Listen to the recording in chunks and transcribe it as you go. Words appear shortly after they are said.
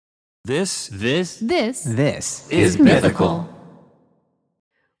This is mythical.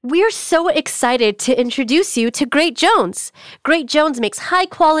 We're so excited to introduce you to Great Jones. Great Jones makes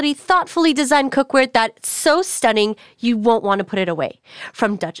high-quality, thoughtfully designed cookware that's so stunning you won't want to put it away.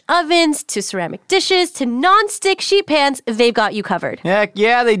 From Dutch ovens to ceramic dishes to non-stick sheet pans, they've got you covered. Heck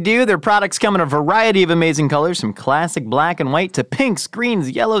yeah, they do. Their products come in a variety of amazing colors, from classic black and white to pinks, greens,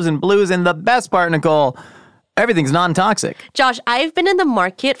 yellows, and blues. And the best part, Nicole, everything's non-toxic. Josh, I've been in the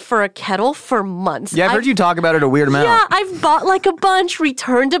market for a kettle for months. Yeah, I've heard you talk about it a weird amount. Yeah, I've bought like a bunch,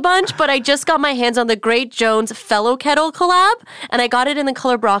 returned a bunch, but I just got my hands on the Great Jones Fellow Kettle collab, and I got it in the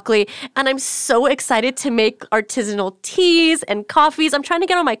color broccoli, and I'm so excited to make artisanal teas and coffees. I'm trying to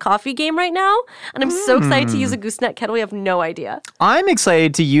get on my coffee game right now, and I'm so excited to use a gooseneck kettle. You have no idea. I'm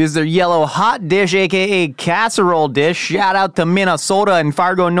excited to use their yellow hot dish, a.k.a. casserole dish. Shout out to Minnesota and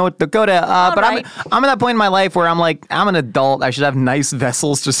Fargo, North Dakota. But right. I'm at that point in my life where I'm like, I'm an adult. I should have nice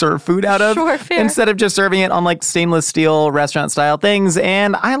vessels to serve food out of. Sure, fair. Instead of just serving it on like stainless steel restaurant style things.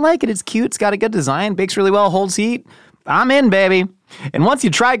 And I like it. It's cute. It's got a good design. Bakes really well. Holds heat. I'm in, baby. And once you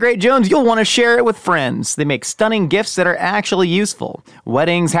try Great Jones, you'll want to share it with friends. They make stunning gifts that are actually useful.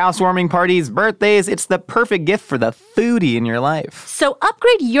 Weddings, housewarming parties, birthdays. It's the perfect gift for the foodie in your life. So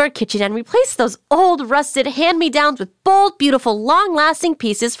upgrade your kitchen and replace those old, rusted hand-me-downs with bold, beautiful, long-lasting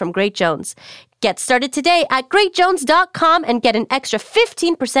pieces from Great Jones. Get started today at greatjones.com and get an extra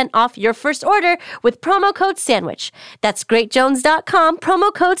 15% off your first order with promo code SANDWICH. That's greatjones.com,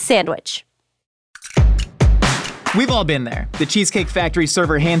 promo code SANDWICH. We've all been there. The Cheesecake Factory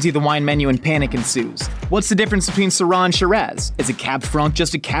server hands you the wine menu and panic ensues. What's the difference between Syrah and Shiraz? Is a Cab Franc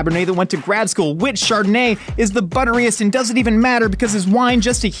just a Cabernet that went to grad school? Which Chardonnay is the butteriest and does it even matter because is wine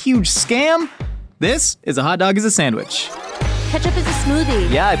just a huge scam? This is A Hot Dog is a Sandwich. Ketchup is a smoothie.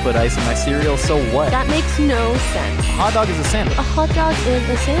 Yeah, I put ice in my cereal, so what? That makes no sense. A hot dog is a sandwich. A hot dog is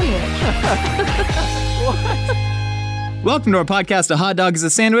a sandwich. What? Welcome to our podcast, A Hot Dog is a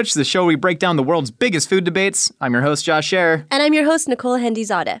Sandwich, the show where we break down the world's biggest food debates. I'm your host, Josh Scherer. And I'm your host, Nicole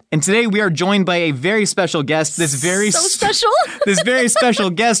Hendizadeh. And today we are joined by a very special guest. So special? This very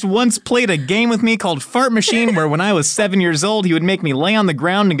special guest once played a game with me called Fart Machine, where when I was 7 years old, he would make me lay on the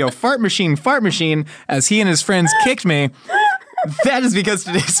ground and go, fart machine, as he and his friends kicked me. That is because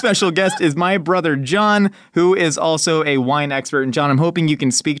today's special guest is my brother, John, who is also a wine expert. And John, I'm hoping you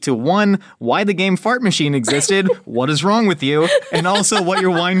can speak to, one, why the game Fart Machine existed, what is wrong with you, and also what your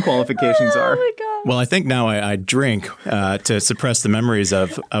wine qualifications are. Oh my God. Well, I think now I drink to suppress the memories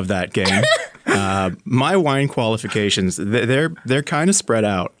of that game. My wine qualifications, they're kind of spread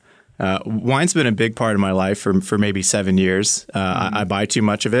out. Wine's been a big part of my life for maybe 7 years. I buy too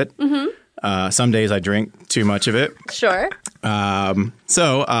much of it. Mm-hmm. Some days I drink too much of it. Sure.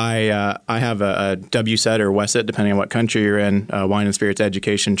 So I have a WSET or WSET, depending on what country you're in, Wine and Spirits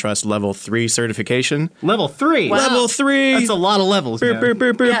Education Trust Level 3 certification. Level 3? Wow. Level 3! That's a lot of levels, man.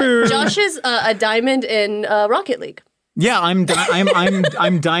 Yeah, Josh is a diamond in Rocket League. Yeah, I'm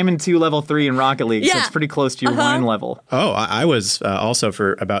Diamond 2 Level 3 in Rocket League, so Yeah. it's pretty close to your wine level. Oh, I was also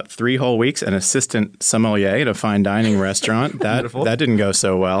for about 3 whole weeks an assistant sommelier at a fine dining restaurant. That didn't go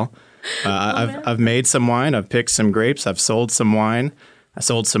so well. I've made some wine. I've picked some grapes. I've sold some wine. I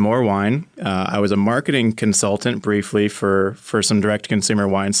sold some more wine. I was a marketing consultant briefly for some direct-to-consumer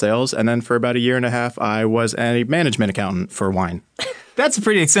wine sales. And then for about 1.5 years, I was a management accountant for wine. That's a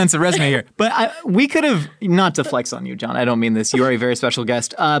pretty extensive resume here. But we could have, not to flex on you, John, I don't mean this. You are a very special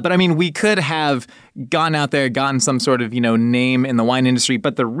guest. But I mean, we could have gone out there, gotten some sort of, name in the wine industry.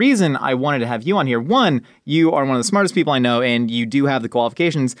 But the reason I wanted to have you on here, one, you are one of the smartest people I know, and you do have the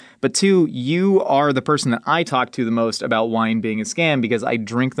qualifications. But two, you are the person that I talk to the most about wine being a scam because I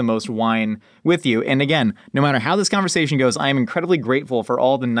drink the most wine with you. And again, no matter how this conversation goes, I am incredibly grateful for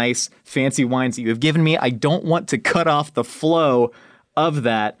all the nice, fancy wines that you have given me. I don't want to cut off the flow of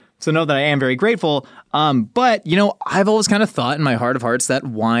that. So know that I am very grateful. But, I've always kind of thought in my heart of hearts that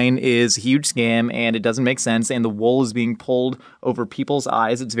wine is a huge scam and it doesn't make sense and the wool is being pulled over people's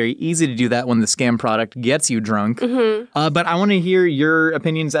eyes. It's very easy to do that when the scam product gets you drunk. Mm-hmm. But I want to hear your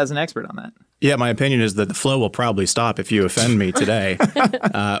opinions as an expert on that. Yeah, my opinion is that the flow will probably stop if you offend me today.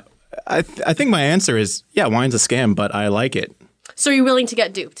 I think my answer is, yeah, wine's a scam, but I like it. So you're willing to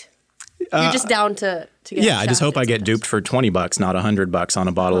get duped? You're just down to get I just hope I get duped for $20, not $100 on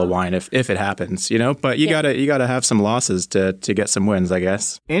a bottle of wine if it happens, But you gotta have some losses to get some wins, I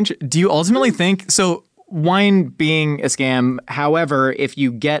guess. And do you ultimately think so? Wine being a scam, however, if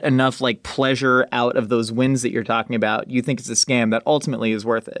you get enough pleasure out of those wins that you're talking about, you think it's a scam that ultimately is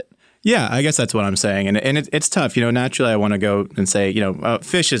worth it. Yeah, I guess that's what I'm saying. And it's tough. Naturally, I want to go and say,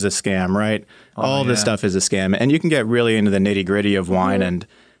 fish is a scam, right? All this stuff is a scam. And you can get really into the nitty gritty of wine and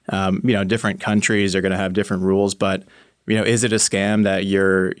Different countries are going to have different rules, but is it a scam that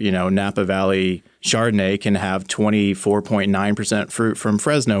your, Napa Valley Chardonnay can have 24.9% fruit from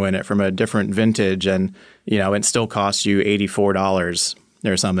Fresno in it from a different vintage and, it still costs you $84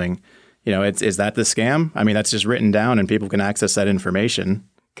 or something? Is that the scam? I mean, that's just written down and people can access that information.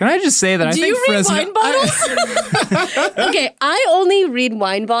 Can I just say that I think Do you read Fresno... wine bottles? Okay, I only read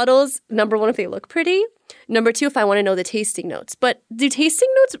wine bottles, number one, if they look pretty. Number two, if I want to know the tasting notes. But do tasting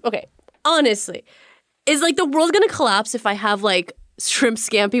notes... Okay, honestly, is the world going to collapse if I have shrimp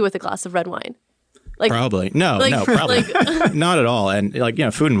scampi with a glass of red wine? Probably. No, probably. Not at all. And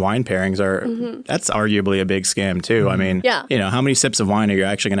food and wine pairings are, that's arguably a big scam too. I mean, how many sips of wine are you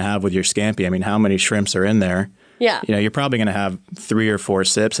actually going to have with your scampi? I mean, how many shrimps are in there? Yeah. You're probably going to have 3 or 4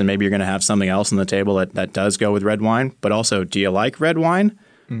 sips and maybe you're going to have something else on the table that does go with red wine. But also, do you like red wine?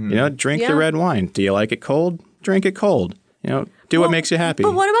 Drink the red wine. Do you like it cold? Drink it cold. Do what makes you happy.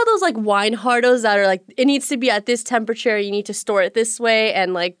 But what about those wine hardos that are it needs to be at this temperature, you need to store it this way,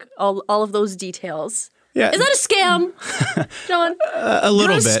 and all of those details? Yeah. Is that a scam, John? A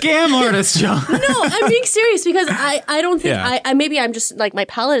little You're a bit. scam artist, John. No, I'm being serious because I don't think I maybe I'm just my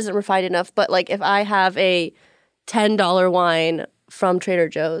palate isn't refined enough. But if I have a $10 wine from Trader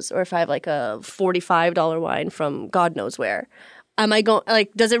Joe's, or if I have a $45 wine from God knows where, am I going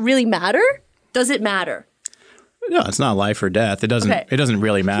does it really matter? Does it matter? No, it's not life or death. It doesn't. Okay. It doesn't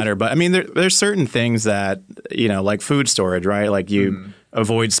really matter. But I mean, there's certain things that like food storage, right? You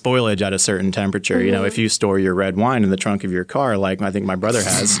avoid spoilage at a certain temperature. If you store your red wine in the trunk of your car, like I think my brother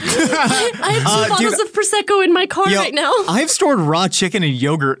has. I have 2 bottles of Prosecco in my car right now. I've stored raw chicken and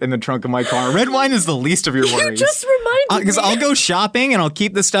yogurt in the trunk of my car. Red wine is the least of your worries. You just reminded me. Because I'll go shopping and I'll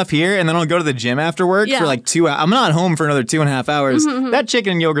keep the stuff here and then I'll go to the gym after work for 2 hours. I'm not home for another 2.5 hours. That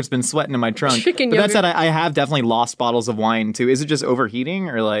chicken and yogurt's been sweating in my trunk. That said, I have definitely lost bottles of wine too. Is it just overheating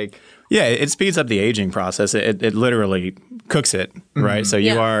or Yeah, it speeds up the aging process. It literally cooks it, right? So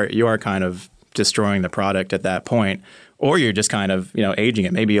you are kind of destroying the product at that point, or you're just kind of aging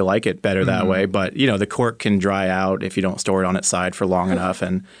it. Maybe you like it better that way, but the cork can dry out if you don't store it on its side for long enough,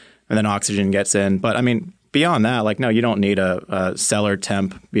 and then oxygen gets in. But I mean, beyond that, no, you don't need a cellar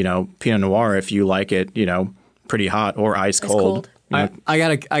temp, Pinot Noir if you like it, pretty hot or ice cold. I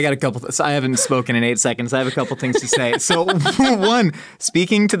got a couple. I haven't spoken in 8 seconds. I have a couple things to say. So, one,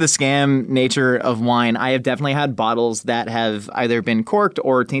 speaking to the scam nature of wine, I have definitely had bottles that have either been corked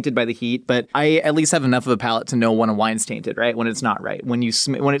or tainted by the heat. But I at least have enough of a palate to know when a wine's tainted, right? When it's not right. When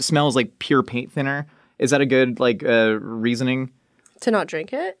it smells like pure paint thinner. Is that a good reasoning? To not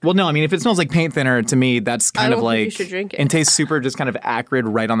drink it? Well, no. I mean, if it smells like paint thinner, to me, that's kind of think you should drink it. And tastes super just kind of acrid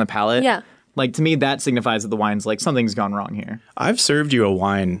right on the palate. Yeah. To me, that signifies that the wine's something's gone wrong here. I've served you a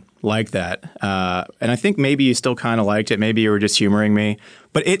wine like that, and I think maybe you still kind of liked it. Maybe you were just humoring me.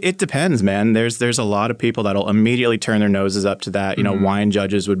 But it depends, man. There's a lot of people that'll immediately turn their noses up to that. Wine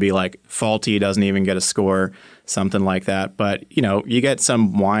judges would be like, faulty, doesn't even get a score, something like that. But, you get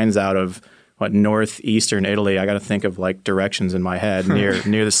some wines out of northeastern Italy. I got to think of directions in my head near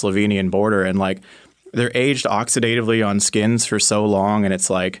the Slovenian border, and they're aged oxidatively on skins for so long, and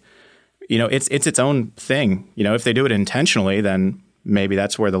it's it's its own thing. If they do it intentionally, then maybe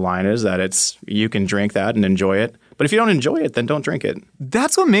that's where the line is, that you can drink that and enjoy it. But if you don't enjoy it, then don't drink it.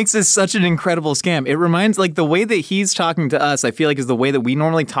 That's what makes this such an incredible scam. It reminds, the way that he's talking to us, I feel is the way that we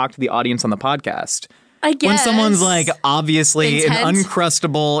normally talk to the audience on the podcast. I guess. When someone's obviously Intent. an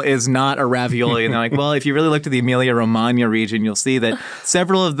Uncrustable is not a ravioli. And they're like, well, if you really look to the Emilia-Romagna region, you'll see that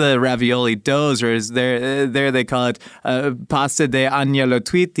several of the ravioli doughs, or there they call it pasta de agnello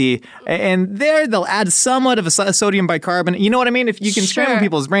tutti. And there they'll add somewhat of a sodium bicarbonate. You know what I mean? If you can scramble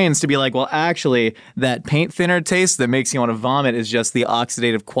people's brains to be like, well, actually, that paint thinner taste that makes you want to vomit is just the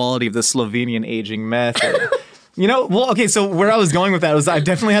oxidative quality of the Slovenian aging method. Okay, so where I was going with that was I've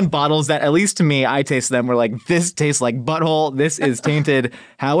definitely had bottles that, at least to me, I tasted them, were this tastes like butthole, this is tainted.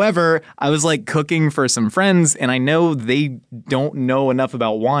 However, I was cooking for some friends, and I know they don't know enough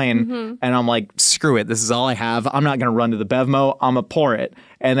about wine, and I'm like, screw it, this is all I have. I'm not going to run to the Bevmo, I'm going to pour it.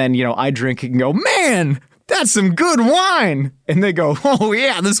 And then, I drink it and go, man, that's some good wine. And they go, oh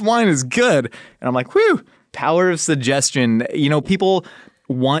yeah, this wine is good. And I'm like, whew, power of suggestion. People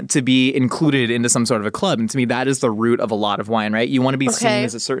want to be included into some sort of a club. And to me, that is the root of a lot of wine, right? You want to be seen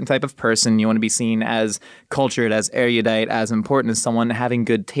as a certain type of person. You want to be seen as cultured, as erudite, as important as someone having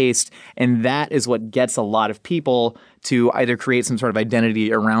good taste. And that is what gets a lot of people to either create some sort of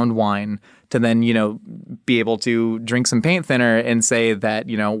identity around wine to then, be able to drink some paint thinner and say that,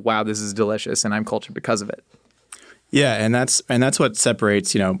 wow, this is delicious and I'm cultured because of it. Yeah, and that's what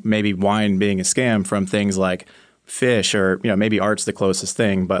separates, maybe wine being a scam from things like fish or, maybe art's the closest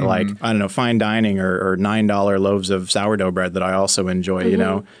thing, but like, I don't know, fine dining or $9 loaves of sourdough bread that I also enjoy,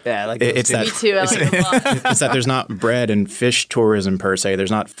 Yeah, like it's that, Me too. I like it a lot. it's that there's not bread and fish tourism per se.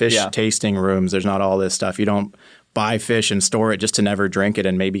 There's not fish tasting rooms. There's not all this stuff. You don't buy fish and store it just to never drink it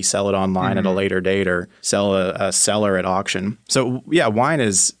and maybe sell it online at a later date or sell a cellar at auction. So yeah, wine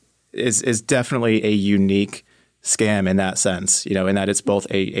is definitely a unique scam in that sense, in that it's both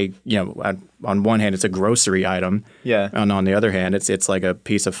on one hand, it's a grocery item. Yeah. And on the other hand, it's like a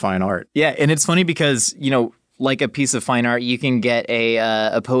piece of fine art. Yeah. And it's funny because, like a piece of fine art, you can get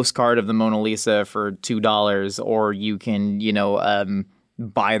a postcard of the Mona Lisa for $2, or you can,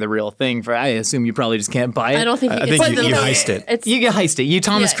 buy the real thing for. I assume you probably just can't buy it. I don't think I think you heist it. You get heist it. You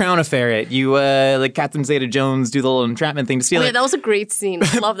Thomas Crown affair it. You like Catherine Zeta-Jones do the little entrapment thing to steal it. Yeah, that was a great scene.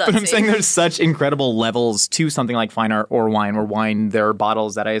 I love that But scene. I'm saying there's such incredible levels to something like fine art or wine, where wine, there are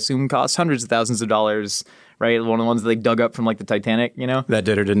bottles that I assume cost hundreds of thousands of dollars, right? One of the ones that they dug up from like the Titanic, That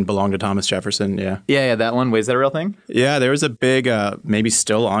did or didn't belong to Thomas Jefferson, yeah. Yeah, that one. Wait, is that a real thing? Yeah, there was a big, maybe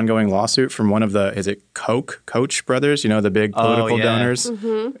still ongoing lawsuit from one of the, is it Koch brothers? The big political donors?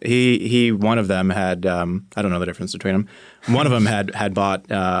 He, one of them had, I don't know the difference between them. One of them had bought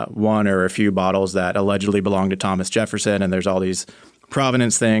one or a few bottles that allegedly belonged to Thomas Jefferson, and there's all these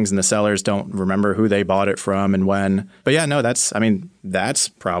provenance things, and the sellers don't remember who they bought it from and when. But yeah, no, that's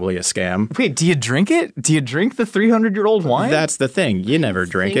probably a scam. Wait, do you drink it? Do you drink the 300-year-old wine? That's the thing. You never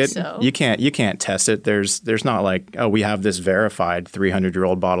drink it. So. You can't test it. There's not like, oh, we have this verified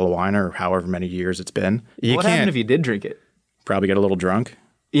 300-year-old bottle of wine or however many years it's been. What happened if you did drink it? Probably get a little drunk.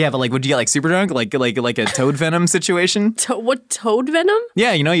 Yeah, but like, would you get like super drunk, like a toad venom situation? What, toad venom?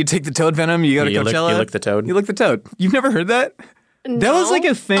 Yeah, you take the toad venom, you go to Coachella. You lick the toad. You lick the toad. You've never heard that? That was like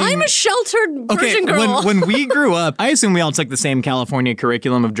a thing. I'm a sheltered virgin girl. When we grew up, I assume we all took the same California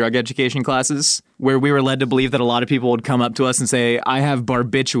curriculum of drug education classes, where we were led to believe that a lot of people would come up to us and say, I have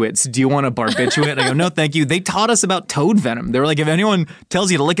barbiturates. Do you want a barbiturate? And I go, no, thank you. They taught us about toad venom. They were like, if anyone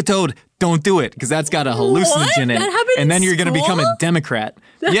tells you to lick a toad, don't do it, because that's got a hallucinogen in it. That happened and then in you're going to become a school? Democrat.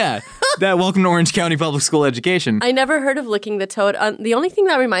 Yeah. Welcome to Orange County Public School education. I never heard of licking the toad. The only thing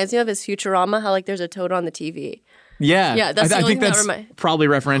that reminds me of is Futurama, how like there's a toad on the TV. Yeah, that's the I only think thing that's that probably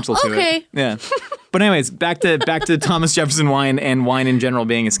referential to it. Okay. Yeah, but anyways, back to Thomas Jefferson wine and wine in general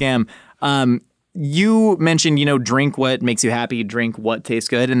being a scam. You mentioned, drink what makes you happy, drink what tastes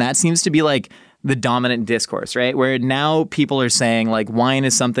good, and that seems to be like the dominant discourse, right? Where now people are saying like wine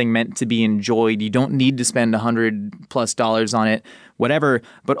is something meant to be enjoyed. You don't need to spend $100+ on it, whatever.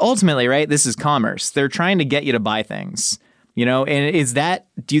 But ultimately, right, this is commerce. They're trying to get you to buy things. And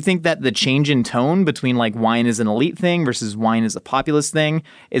do you think that the change in tone between like wine is an elite thing versus wine is a populist thing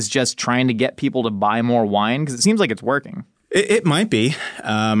is just trying to get people to buy more wine? Because it seems like it's working. It might be.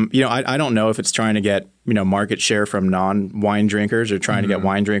 I don't know if it's trying to get, market share from non-wine drinkers or trying to get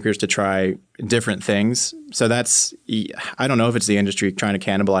wine drinkers to try different things. So I don't know if it's the industry trying to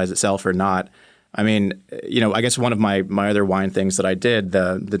cannibalize itself or not. I mean, I guess one of my other wine things that I did,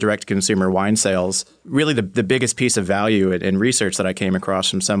 the direct-to-consumer wine sales, really the biggest piece of value in research that I came across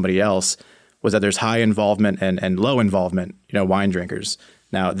from somebody else was that there's high involvement and low involvement, wine drinkers.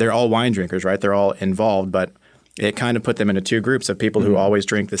 Now, they're all wine drinkers, right? They're all involved, but it kind of put them into two groups of people who always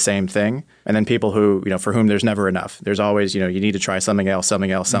drink the same thing, and then people who, for whom there's never enough. There's always, you need to try something else.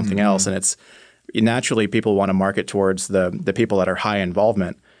 And it's naturally people want to market towards the people that are high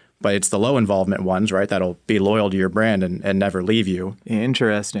involvement. But it's the low involvement ones, right, that'll be loyal to your brand and never leave you.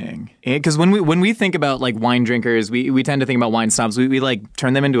 Interesting. Because when we think about like wine drinkers, we tend to think about wine snobs. We like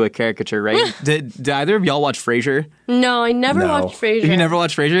turn them into a caricature, right? Did either of y'all watch Frasier? No, I never watched Frasier. You never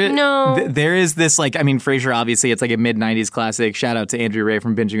watched Frasier? No. There is this Frasier, obviously, it's like a mid-'90s classic. Shout out to Andrew Ray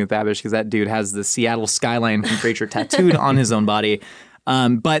from Binging with Babish, because that dude has the Seattle skyline from Frasier tattooed on his own body.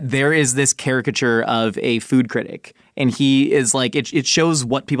 But there is this caricature of a food critic. And he is like, it shows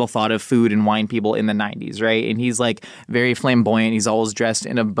what people thought of food and wine people in the 90s, right? And he's like very flamboyant. He's always dressed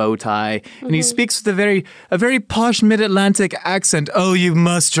in a bow tie. And he speaks with a very posh mid-Atlantic accent. Oh, you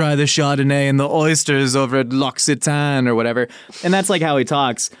must try the Chardonnay and the oysters over at L'Occitan or whatever. And that's like how he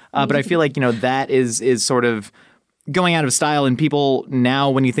talks. But I feel like, that is sort of going out of style, and people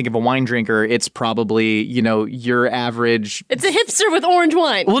now, when you think of a wine drinker, it's probably, your average. It's a hipster with orange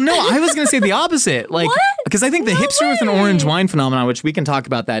wine. Well, no, I was going to say the opposite. Like, because I think the hipster with an orange wine phenomenon, which we can talk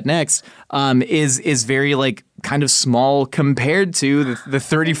about that next, is very like kind of small compared to the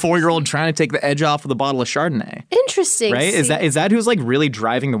 34-year-old trying to take the edge off with a bottle of Chardonnay. Interesting. Right? Is that who's like really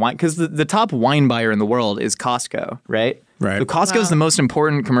driving the wine? Because the top wine buyer in the world is Costco, right? Right. So Costco is the most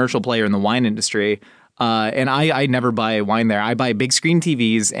important commercial player in the wine industry. And I never buy wine there. I buy big screen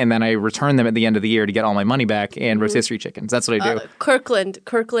TVs, and then I return them at the end of the year to get all my money back and rotisserie chickens. That's what I do. Kirkland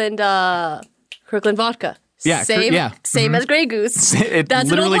vodka. Yeah, same as Grey Goose. That's literally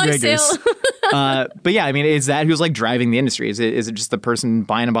an old wine Grey sale. Goose. But yeah, I mean, is that who's like driving the industry? Is it just the person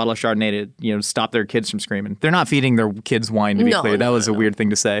buying a bottle of Chardonnay to stop their kids from screaming? They're not feeding their kids wine, to be clear. That was a weird thing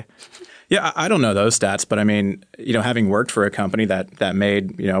to say. Yeah, I don't know those stats, but I mean, having worked for a company that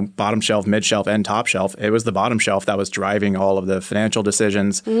made, bottom shelf, mid shelf, and top shelf, it was the bottom shelf that was driving all of the financial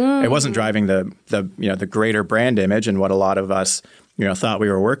decisions. It wasn't driving the greater brand image and what a lot of us, thought we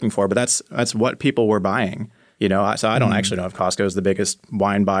were working for, but that's what people were buying. So I don't actually know if Costco is the biggest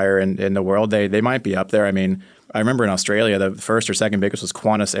wine buyer in the world. They might be up there. I mean, I remember in Australia, the first or second biggest was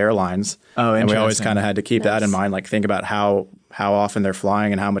Qantas Airlines. Oh, and we always kind of had to keep that in mind, like think about how often they're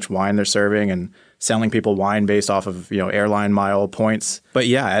flying and how much wine they're serving and selling people wine based off of, airline mile points. But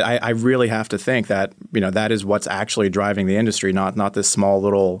yeah, I really have to think that, that is what's actually driving the industry, not this small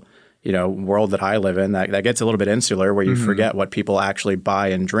little, world that I live in that gets a little bit insular where you forget what people actually buy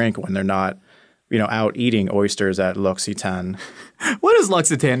and drink when they're not out eating oysters at L'Occitane. What is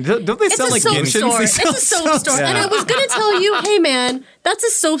L'Occitane? Don't they sell like Genshin? It's a soap store. Yeah. And I was going to tell you, hey man, that's a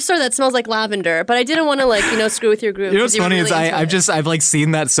soap store that smells like lavender, but I didn't want to screw with your groove. What's funny is I've like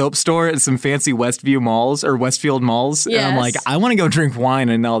seen that soap store at some fancy Westview malls or Westfield malls. Yes. And I'm like, I want to go drink wine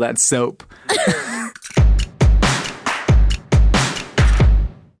and all that soap.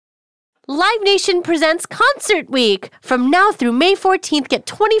 Live Nation presents Concert Week. From now through May 14th, get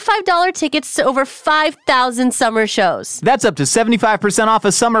 $25 tickets to over 5,000 summer shows. That's up to 75% off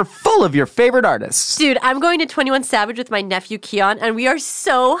a summer full of your favorite artists. Dude, I'm going to 21 Savage with my nephew Keon, and we are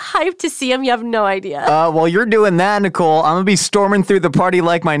so hyped to see him. You have no idea. While you're doing that, Nicole, I'm going to be storming through the party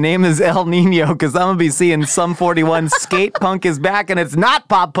like my name is El Nino, because I'm going to be seeing Sum 41. Skate Punk is back, and it's not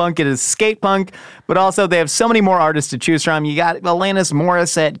pop punk, it is skate punk. But also, they have so many more artists to choose from. You got Alanis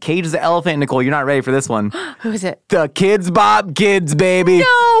Morissette, Cage the Elephant. Nicole, you're not ready for this one. Who is it? The Kids Bop Kids, baby.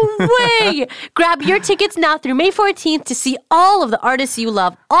 No way! Grab your tickets now through May 14th to see all of the artists you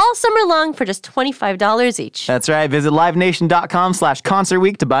love all summer long for just $25 each. That's right. Visit livenation.com/concert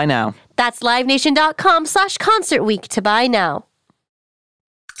week to buy now. That's livenation.com/concert week to buy now.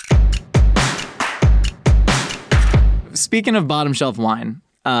 Speaking of bottom shelf wine.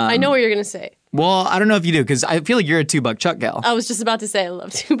 I know what you're going to say. Well, I don't know if you do, because I feel like you're a $2 Chuck gal. I was just about to say I love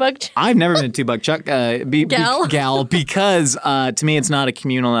 $2 Chuck. I've never been a $2 Chuck gal because to me it's not a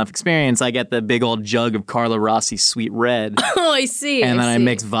communal enough experience. I get the big old jug of Carlo Rossi Sweet Red. Oh, I see. And then I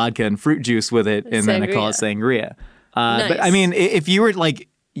mix vodka and fruit juice with it, and then I call it sangria. Nice. But I mean, if you were like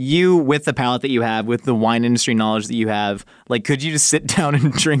you with the palate that you have, with the wine industry knowledge that you have, like, could you just sit down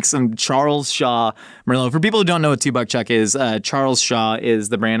and drink some Charles Shaw Merlot? For people who don't know what $2 Chuck is, Charles Shaw is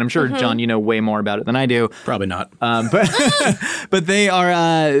the brand. I'm sure, John, you know way more about it than I do. Probably not. But they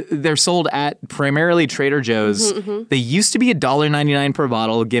are they're sold at primarily Trader Joe's. They used to be $1.99 per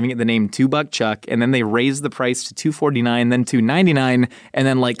bottle, giving it the name $2 Chuck, and then they raised the price to $2.49, then $2.99, and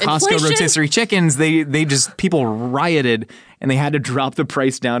then like Costco Inflation. rotisserie chickens, they just people rioted. And they had to drop the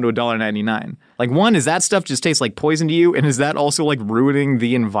price down to $1.99. Like, one, is that stuff just tastes like poison to you? And is that also like ruining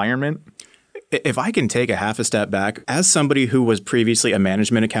the environment? If I can take a half a step back, as somebody who was previously a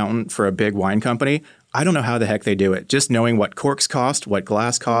management accountant for a big wine company, I don't know how the heck they do it. Just knowing what corks cost, what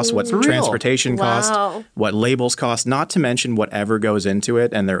glass costs, what transportation costs, what labels cost, not to mention whatever goes into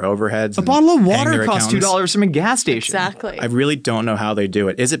it and their overheads. A bottle of water costs $2 from a gas station. Exactly. I really don't know how they do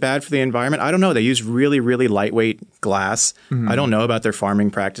it. Is it bad for the environment? I don't know. They use really, really lightweight glass. I don't know about their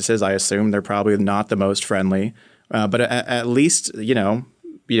farming practices. I assume they're probably not the most friendly. But at least,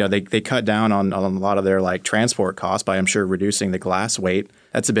 they cut down on a lot of their like transport costs by, I'm sure, reducing the glass weight.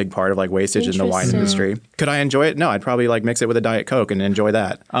 That's a big part of like wastage in the wine industry. Could I enjoy it? No, I'd probably like mix it with a Diet Coke and enjoy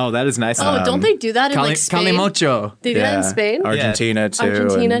that. Oh, that is nice. Oh, don't they do that in like Spain? Calimocho. They do that in Spain? Argentina too.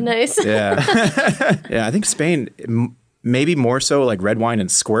 Argentina, nice. Yeah. Yeah, I think Spain, maybe more so like red wine and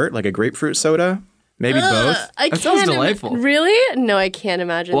squirt, like a grapefruit soda. Maybe both. That sounds delightful. Really? No, I can't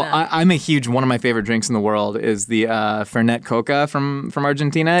imagine that. Well, I'm a huge, one of my favorite drinks in the world is the Fernet Coca from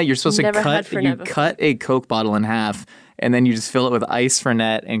Argentina. You're supposed to cut a Coke bottle in half, and then you just fill it with ice,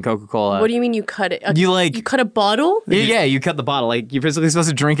 Fernet, and Coca-Cola. What do you mean you cut it? You cut a bottle? Yeah, you cut the bottle. Like, you're basically supposed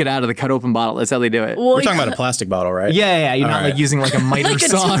to drink it out of the cut open bottle. That's how they do it. Well, we're talking about a plastic bottle, right? Yeah. You're not like using like a miter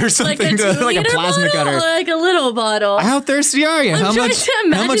saw or something, like a plasma cutter. Like a little bottle. How thirsty are you? How much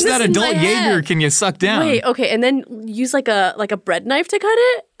that adult Jaeger can you suck down? Wait, okay, and then use like a bread knife to cut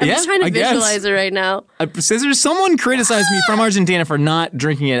it? I'm just trying to visualize it right now. Scissors, someone criticized me from Argentina for not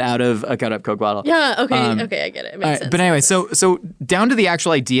drinking it out of a cut-up Coke bottle. Yeah, okay, I get it. It makes sense. But anyway, so down to the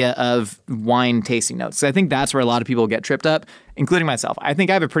actual idea of wine tasting notes. So I think that's where a lot of people get tripped up, including myself. I think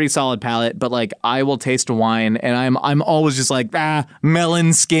I have a pretty solid palate, but like I will taste a wine and I'm always just like,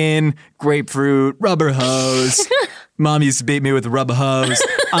 melon skin, grapefruit, rubber hose. Mom used to beat me with a rubber hose.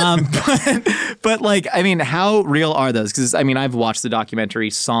 But like, I mean, how real are those? Because I mean, I've watched the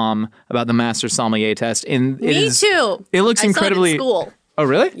documentary Somm about the master sommelier test, and Me too. It looks incredibly. I saw it in school. Oh,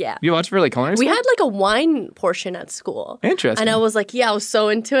 really? Yeah. You watched it for like culinary We school? had like a wine portion at school. Interesting. And I was like, I was so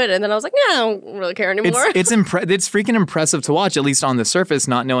into it. And then I was like, I don't really care anymore. It's freaking impressive to watch, at least on the surface,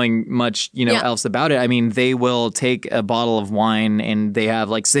 not knowing much, else about it. I mean, they will take a bottle of wine and they have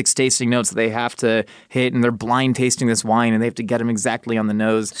like 6 tasting notes that they have to hit, and they're blind tasting this wine and they have to get them exactly on the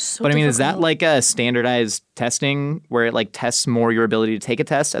nose. So but I mean, is that difficult. like a standardized testing where it like tests more your ability to take a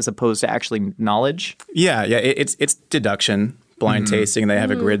test as opposed to actually knowledge? Yeah. It's deduction. Blind tasting, they have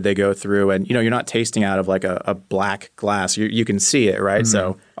a grid they go through, and you're not tasting out of like a black glass. You can see it, right?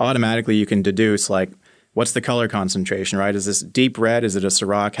 So automatically you can deduce like what's the color concentration, right? Is this deep red? Is it a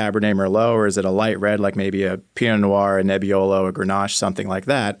Syrah, Cabernet Merlot, or is it a light red like maybe a Pinot Noir, a Nebbiolo, a Grenache, something like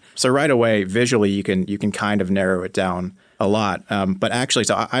that? So right away, visually, you can kind of narrow it down a lot. But actually,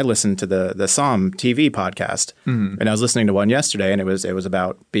 so I listened to the Somm TV podcast, and I was listening to one yesterday, and it was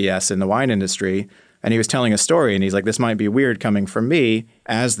about BS in the wine industry. And he was telling a story, and he's like, this might be weird coming from me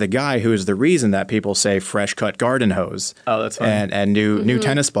as the guy who is the reason that people say fresh cut garden hose. Oh, that's funny. And new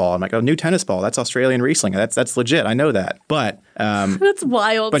tennis ball. I'm like, new tennis ball. That's Australian Riesling. That's legit. I know that. But that's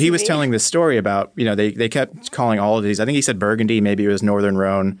wild. But he was telling this story about, they kept calling all of these. I think he said Burgundy, maybe it was Northern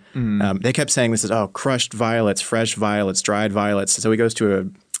Rhone. They kept saying this is crushed violets, fresh violets, dried violets. So he goes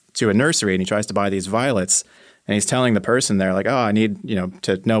to a nursery and he tries to buy these violets. And he's telling the person there, like, I need,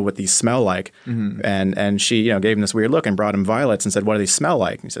 to know what these smell like. And she, gave him this weird look and brought him violets and said, what do these smell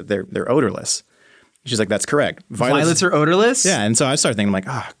like? And he said, they're odorless. She's like, that's correct. Violets are odorless? Yeah. And so I started thinking, I'm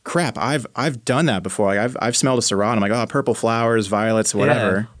like, crap, I've done that before. Like, I've smelled a Syrah. And I'm like, purple flowers, violets,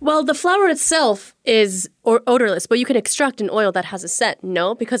 whatever. Yeah. Well, the flower itself is odorless, but you can extract an oil that has a scent.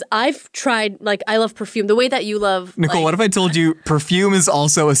 No, because I've tried, like, I love perfume. The way that you love. Nicole, what if I told you perfume is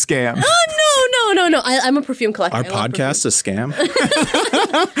also a scam? Oh, no. I'm a perfume collector. Our podcast a scam?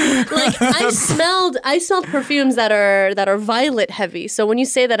 Like, I smelled perfumes that are violet heavy. So when you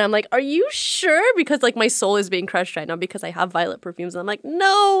say that, I'm like, are you sure? Because like my soul is being crushed right now because I have violet perfumes. And I'm like,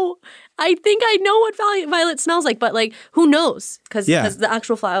 no, I think I know what violet smells like, but like, who knows? Because the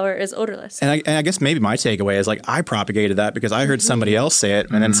actual flower is odorless. And I guess maybe my takeaway is like, I propagated that because I heard somebody else say it,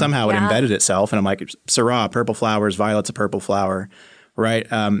 and then somehow it embedded itself. And I'm like, Syrah, purple flowers, violet's a purple flower. Right.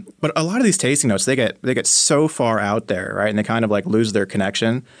 But a lot of these tasting notes, they get so far out there, right? And they kind of like lose their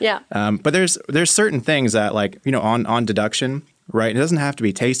connection. Yeah. But there's certain things that like, on deduction, right? It doesn't have to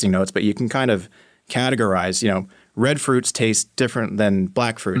be tasting notes, but you can kind of categorize, red fruits taste different than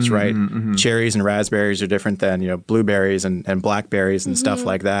black fruits, right? Cherries and raspberries are different than, blueberries and blackberries and stuff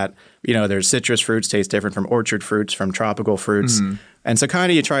like that. There's citrus fruits taste different from orchard fruits, from tropical fruits. And so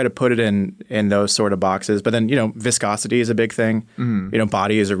kind of you try to put it in those sort of boxes. But then, viscosity is a big thing.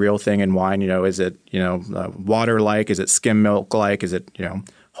 Body is a real thing in wine. Is it, water-like? Is it skim milk-like? Is it,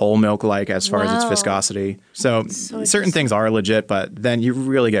 whole milk-like as far as its viscosity? So certain things are legit, but then you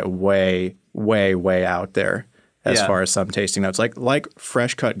really get way, way, way out there as far as some tasting notes. Like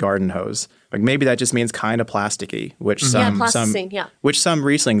fresh cut garden hose. Like maybe that just means kind of plasticky, which some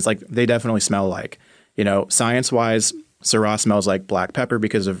Rieslings, like they definitely smell like. Science-wise, Syrah smells like black pepper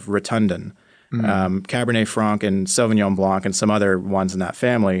because of rotundin. Cabernet Franc and Sauvignon Blanc and some other ones in that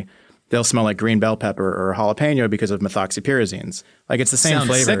family, they'll smell like green bell pepper or jalapeno because of methoxypyrazines. Like it's the same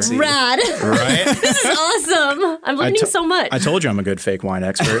flavor. Sexy. Rad. Right? This is awesome. I'm learning so much. I told you I'm a good fake wine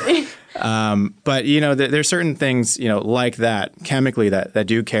expert. But, there's certain things, like that chemically that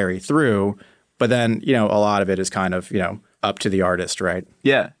do carry through. But then, a lot of it is kind of, up to the artist, right?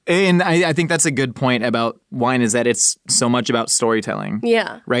 Yeah. And I think that's a good point about wine is that it's so much about storytelling.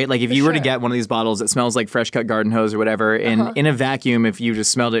 Yeah. Right? Like if you were to get one of these bottles that smells like fresh cut garden hose or whatever, and in a vacuum, if you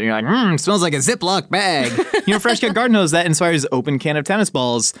just smelled it and you're like, it smells like a Ziploc bag. Fresh cut garden hose, that inspires open can of tennis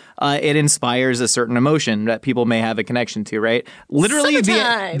balls. It inspires a certain emotion that people may have a connection to, right? Literally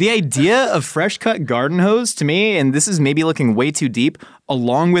the idea of fresh cut garden hose to me, and this is maybe looking way too deep,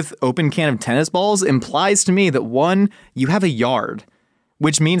 along with open can of tennis balls implies to me that one, you have a yard.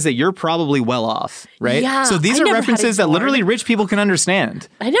 which means that you're probably well off, right? Yeah, so these I are never references had a that literally yard. rich people can understand.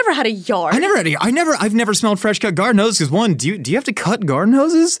 I never had a yard. I've never smelled fresh cut garden hoses because one, do you have to cut garden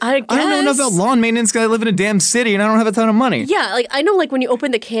hoses? I don't know enough guess. about lawn maintenance because I live in a damn city and I don't have a ton of money. Yeah, like I know like when you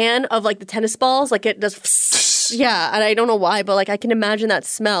open the can of like the tennis balls, like it does yeah, and I don't know why, but like I can imagine that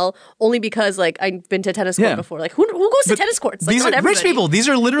smell only because like I've been to tennis court before. Like who goes to tennis courts? Like These not are everybody. rich people. These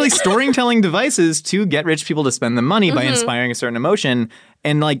are literally storytelling devices to get rich people to spend the money by inspiring a certain emotion.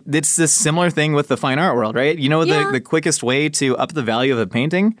 And like it's this similar thing with the fine art world, right? You know the quickest way to up the value of a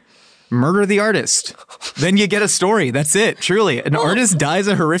painting? Murder the artist. Then you get a story. That's it. Truly. An artist dies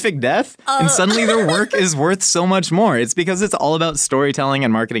a horrific death and suddenly their work is worth so much more. It's because it's all about storytelling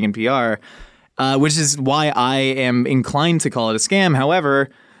and marketing and PR. Which is why I am inclined to call it a scam. However,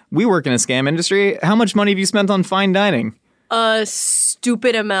 we work in a scam industry. How much money have you spent on fine dining? A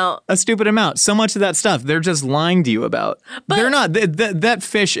stupid amount. A stupid amount. So much of that stuff they're just lying to you about. But they're not. That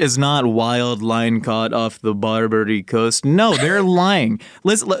fish is not wild line caught off the Barbary coast. No, they're lying.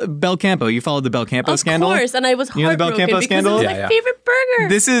 Belcampo. You followed the Belcampo scandal? Of course, and I was You know the heartbroken Belcampo because scandal? it was my favorite burger.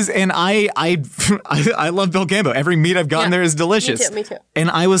 This is, and I love Belcampo. Every meat I've gotten there is delicious. Me too. And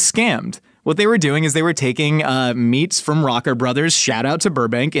I was scammed. What they were doing is they were taking meats from Rocker Brothers. Shout out to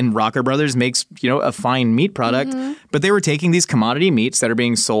Burbank, and Rocker Brothers makes a fine meat product. But they were taking these commodity meats that are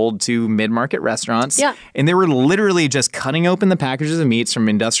being sold to mid-market restaurants, and they were literally just cutting open the packages of meats from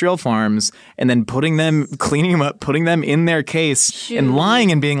industrial farms and then cleaning them up, putting them in their case, and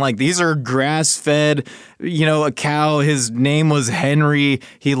lying and being like, "These are grass-fed." A cow, his name was Henry.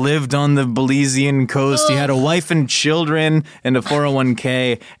 He lived on the Belizean coast. He had a wife and children and a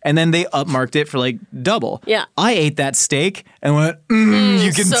 401k. And then they upmarked it for like double. Yeah. I ate that steak and went,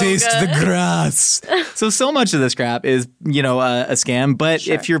 you can so taste good. the grass. So much of this crap is, a scam. But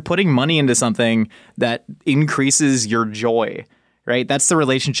if you're putting money into something that increases your joy, right? That's the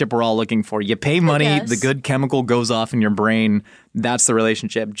relationship we're all looking for. You pay money, the good chemical goes off in your brain. That's the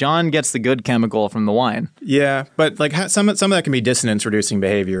relationship. John gets the good chemical from the wine. Yeah, but like some of that can be dissonance-reducing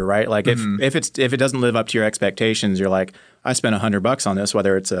behavior, right? Like if it doesn't live up to your expectations, you're like, I spent $100 on this,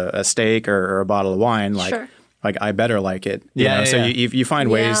 whether it's a steak or a bottle of wine, like I better like it. So you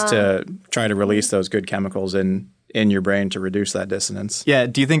find ways to try to release those good chemicals in your brain to reduce that dissonance. Yeah.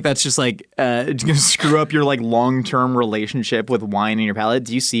 Do you think that's just like going to screw up your like long-term relationship with wine in your palate?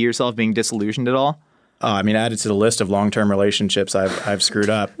 Do you see yourself being disillusioned at all? Added to the list of long-term relationships I've screwed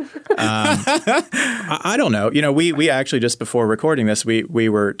up. I don't know. We actually just before recording this, we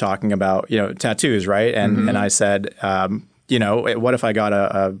were talking about tattoos, right? And I said, what if I got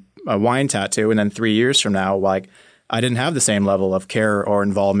a wine tattoo and then 3 years from now, like I didn't have the same level of care or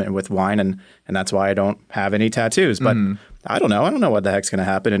involvement with wine, and that's why I don't have any tattoos. But I don't know. I don't know what the heck's going to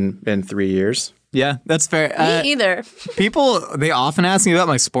happen in 3 years. Yeah, that's fair. Me either. People, they often ask me about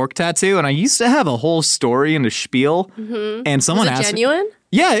my spork tattoo, and I used to have a whole story and a spiel. And someone Was it asked genuine?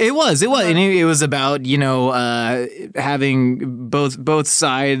 Yeah, it was. And it was about, having both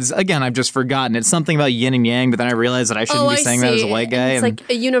sides. Again, I've just forgotten. It's something about yin and yang, but then I realized that I shouldn't be saying that as a white guy. It's like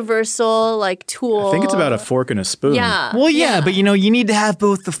a universal tool. I think it's about a fork and a spoon. Yeah. Well, yeah, but you need to have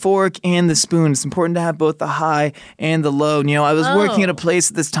both the fork and the spoon. It's important to have both the high and the low. I was working at a place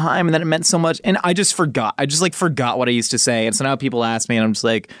at this time, and then it meant so much, and I just forgot. I just forgot what I used to say, and so now people ask me, and I'm just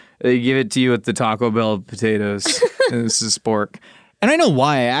like, they give it to you with the Taco Bell potatoes. And this is spork. And I know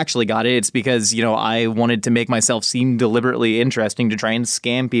why I actually got it. It's because, I wanted to make myself seem deliberately interesting to try and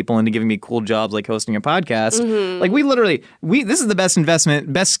scam people into giving me cool jobs like hosting a podcast. Like this is the best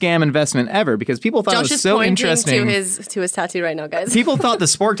scam investment ever because people thought Josh it was is so pointing interesting. to his tattoo right now, guys. People thought the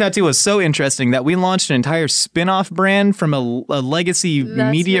spork tattoo was so interesting that we launched an entire spin-off brand from a legacy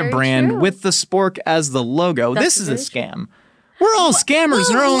media very brand true. with the spork as the logo. This is a scam. We're all scammers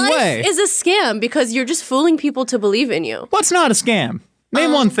in our own life way. Is a scam because you're just fooling people to believe in you. What's not a scam?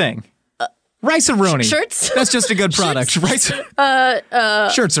 Name one thing. Rice-A-Roni. Shirts? That's just a good product. Shirts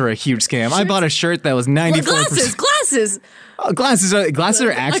are a huge scam. I bought a shirt that was 94%. Glasses. Glasses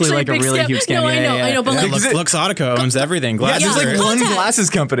are actually like a big really scam. huge scam. No, I know, but Yeah, like, Luxottica owns everything. Glasses There's like are- one Contacts. glasses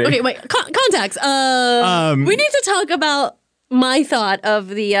company. okay, wait, contacts. We need to talk about my thought of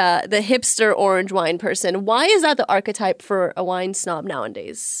the hipster orange wine person. Why is that the archetype for a wine snob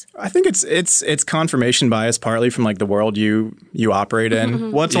nowadays? I think it's confirmation bias partly from like the world you operate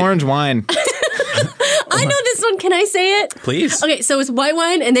in. What's orange wine? I know this one. Can I say it? Please. Okay, so it's white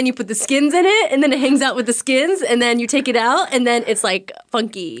wine, and then you put the skins in it, and then it hangs out with the skins, and then you take it out, and then it's like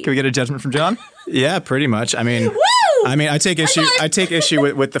funky. Can we get a judgment from John? Yeah, pretty much. I mean, Woo! I take issue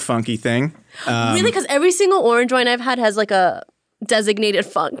with the funky thing. Really? Because every single orange wine I've had has like a designated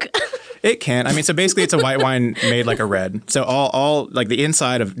funk. It can. I mean, so basically it's a white wine made like a red. So all like the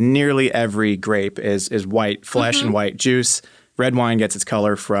inside of nearly every grape is white flesh and white juice. Red wine gets its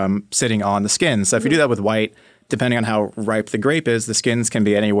color from sitting on the skin. So if you do that with white, depending on how ripe the grape is, the skins can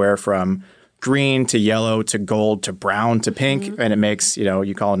be anywhere from green to yellow to gold to brown to pink. And it makes,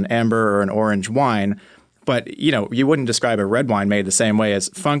 you call it an amber or an orange wine. But, you wouldn't describe a red wine made the same way as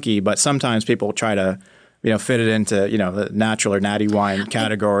funky, but sometimes people try to fit it into, the natural or natty wine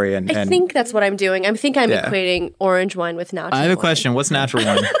category. And I think that's what I'm doing. I think I'm equating orange wine with natural I have a question. What's natural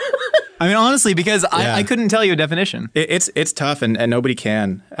wine? I mean, honestly, because I couldn't tell you a definition. It's tough, and nobody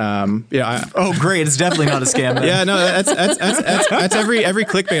can. Oh, great! It's definitely not a scam. Then. Yeah, no, that's every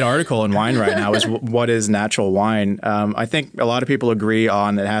clickbait article in wine right now is what is natural wine. I think a lot of people agree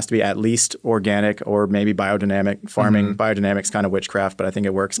on it has to be at least organic or maybe biodynamic farming. Biodynamic's kind of witchcraft, but I think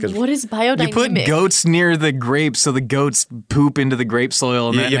it works because what is biodynamic? You put goats near the grapes, so the goats poop into the grape soil,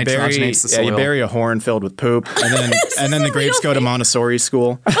 and then it nitrogenates the soil. You bury a horn filled with poop, and then the grapes go to Montessori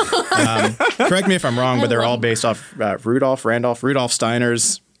school. Correct me if I'm wrong, but they're all based off Rudolf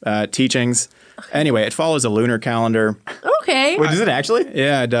Steiner's teachings. Anyway, it follows a lunar calendar. Okay. Wait, does it actually?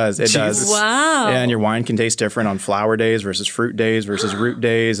 Yeah, it does. It does. Wow. Yeah, and your wine can taste different on flower days versus fruit days versus root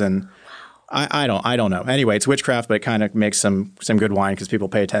days, and I don't know. Anyway, it's witchcraft, but it kind of makes some good wine because people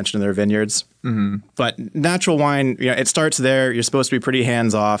pay attention to their vineyards. But natural wine, it starts there. You're supposed to be pretty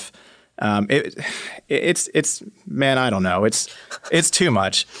hands off. It's man, I don't know. It's too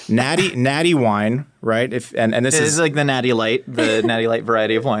much. Natty wine, right? And this is like the Natty Light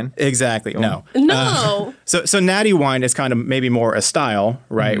variety of wine. Exactly. No. So natty wine is kind of maybe more a style,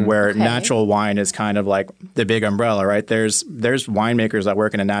 right? Where natural wine is kind of like the big umbrella, right? There's winemakers that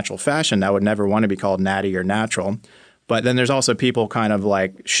work in a natural fashion that would never want to be called natty or natural. But then there's also people kind of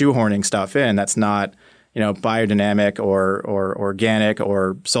like shoehorning stuff in that's not biodynamic or organic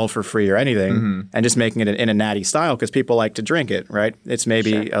or sulfur-free or anything, and just making it in a natty style because people like to drink it, right? It's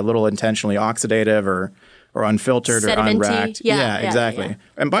maybe a little intentionally oxidative or unfiltered or unracked. Yeah, exactly. Yeah.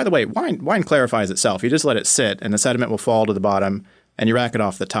 And by the way, wine clarifies itself. You just let it sit, and the sediment will fall to the bottom, and you rack it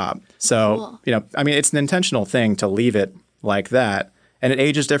off the top. So, I mean, it's an intentional thing to leave it like that, and it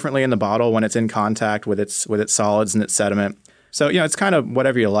ages differently in the bottle when it's in contact with its solids and its sediment. So, it's kind of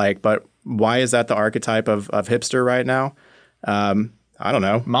whatever you like, but why is that the archetype of hipster right now? I don't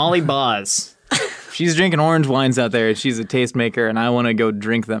know. Molly Boz. She's drinking orange wines out there. She's a tastemaker, and I want to go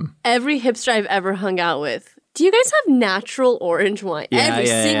drink them. Every hipster I've ever hung out with. Do you guys have natural orange wine? Every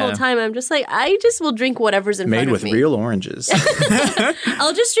single time I'm just like, I just will drink whatever's in front of me. Made with real oranges.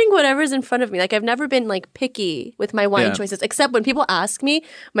 I'll just drink whatever's in front of me. Like I've never been like picky with my wine choices, except when people ask me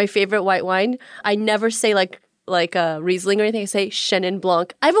my favorite white wine, I never say like Riesling or anything. I say Chenin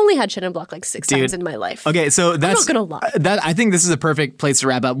Blanc. I've only had Chenin Blanc like 6 times in my life. Okay, so that's I'm not gonna lie. I think this is a perfect place to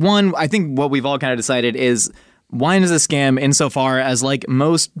wrap up. One, I think what we've all kind of decided is wine is a scam insofar as like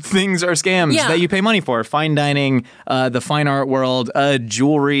most things are scams that you pay money for. Fine dining, the fine art world,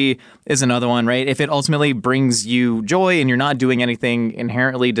 jewelry is another one, right? If it ultimately brings you joy and you're not doing anything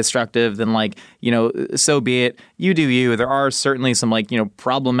inherently destructive, then like, so be it. You do you. There are certainly some like,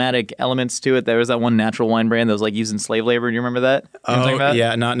 problematic elements to it. There was that one natural wine brand that was like using slave labor. Do you remember that?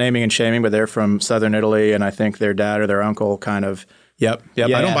 Yeah, not naming and shaming, but they're from southern Italy, and I think their dad or their uncle kind of Yep. Yeah,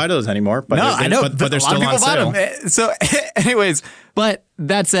 I don't buy those anymore. But no, I know. But they're still on sale. So, anyways, but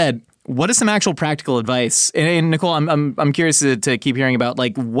that said, what is some actual practical advice? And Nicole, I'm curious to keep hearing about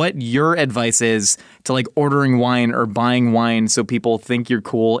like what your advice is to like ordering wine or buying wine so people think you're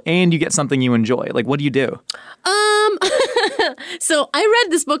cool and you get something you enjoy. Like, what do you do? So I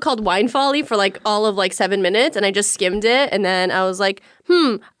read this book called Wine Folly for like all of like 7 minutes, and I just skimmed it, and then I was like,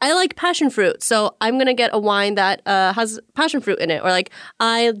 I like passion fruit, so I'm gonna get a wine that has passion fruit in it. Or like,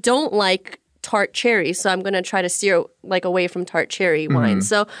 I don't like tart cherry, so I'm gonna try to steer like away from tart cherry wine.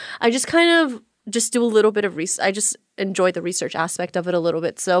 So I just kind of just do a little bit of research. I just enjoy the research aspect of it a little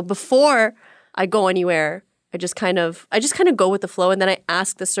bit. So before I go anywhere, I just kind of go with the flow, and then I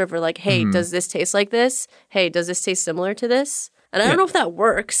ask the server like, "Hey, does this taste like this? Hey, does this taste similar to this?" And I don't know if that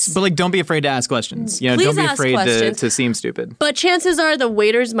works. But like, don't be afraid to ask questions. Please don't be ask afraid questions. to seem stupid. But chances are the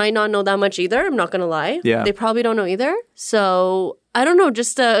waiters might not know that much either. I'm not going to lie. Yeah. They probably don't know either. So I don't know,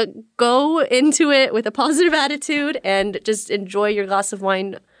 just go into it with a positive attitude and just enjoy your glass of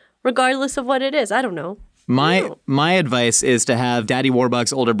wine regardless of what it is. I don't know. My advice is to have Daddy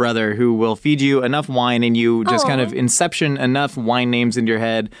Warbucks' older brother who will feed you enough wine and you just kind of inception enough wine names into your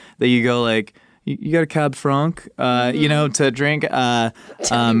head that you go like, you got a Cab Franc, to drink. But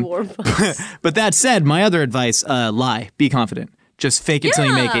that said, my other advice, lie. Be confident. Just fake it till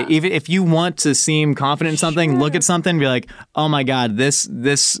you make it. Even if you want to seem confident in something, look at something and be like, oh my God, this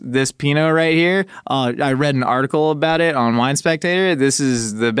Pinot right here, I read an article about it on Wine Spectator. This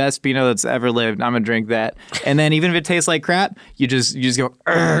is the best Pinot that's ever lived. I'm going to drink that. And then even if it tastes like crap, you just go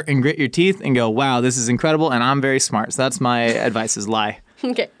and grit your teeth and go, wow, this is incredible and I'm very smart. So that's my advice is lie.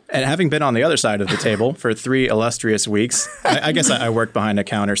 Okay. And having been on the other side of the table for 3 illustrious weeks, I guess I worked behind a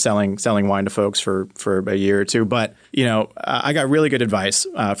counter selling wine to folks for a year or two. But, I got really good advice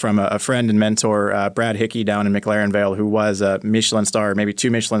from a friend and mentor, Brad Hickey down in McLaren Vale, who was a Michelin star, maybe 2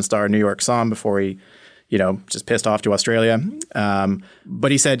 Michelin star New York Somm before he just pissed off to Australia.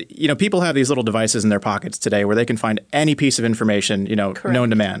 But he said, people have these little devices in their pockets today where they can find any piece of information, known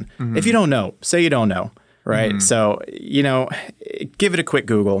to man. Mm-hmm. If you don't know, say you don't know. Right. Mm-hmm. So, give it a quick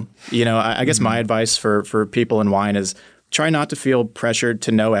Google. I guess my advice for people in wine is try not to feel pressured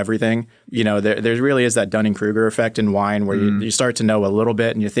to know everything. There really is that Dunning-Kruger effect in wine where you start to know a little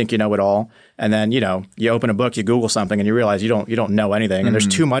bit and you think you know it all. And then, you open a book, you Google something and you realize you don't know anything and there's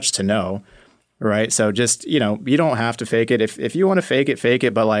too much to know. Right. So just, you don't have to fake it. If you want to fake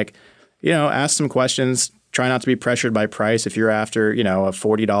it. But ask some questions. Try not to be pressured by price. If you're after, a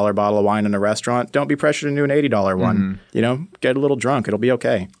 $40 bottle of wine in a restaurant, don't be pressured into an $80 one. Get a little drunk. It'll be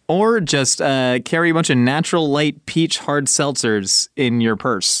okay. Or just carry a bunch of natural light peach hard seltzers in your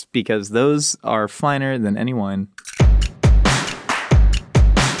purse because those are finer than any wine.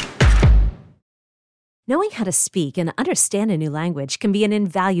 Knowing how to speak and understand a new language can be an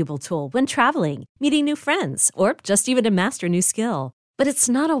invaluable tool when traveling, meeting new friends, or just even to master a new skill. But it's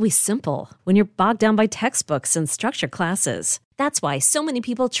not always simple when you're bogged down by textbooks and structured classes. That's why so many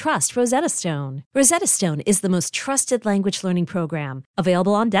people trust Rosetta Stone. Rosetta Stone is the most trusted language learning program,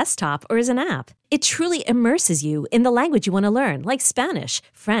 available on desktop or as an app. It truly immerses you in the language you want to learn, like Spanish,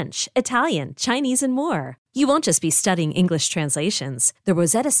 French, Italian, Chinese, and more. You won't just be studying English translations. The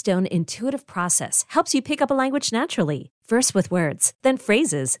Rosetta Stone intuitive process helps you pick up a language naturally, first with words, then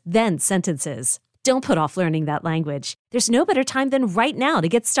phrases, then sentences. Don't put off learning that language. There's no better time than right now to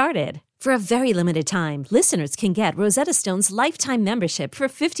get started. For a very limited time, listeners can get Rosetta Stone's lifetime membership for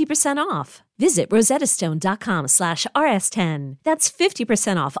 50% off. Visit rosettastone.com/rs10. That's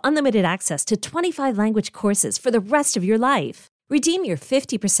 50% off unlimited access to 25 language courses for the rest of your life. Redeem your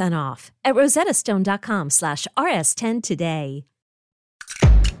 50% off at rosettastone.com/rs10 today.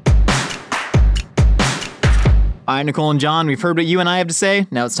 All right, Nicole and John, we've heard what you and I have to say.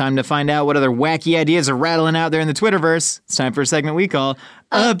 Now it's time to find out what other wacky ideas are rattling out there in the Twitterverse. It's time for a segment we call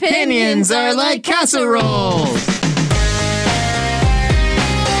Opinions Are Like Casseroles.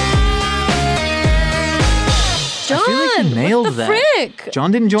 John, I feel like you nailed what the that. frick?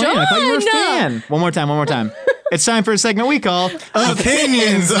 John didn't join in. I thought you were a John! fan. One more time. It's time for a segment we call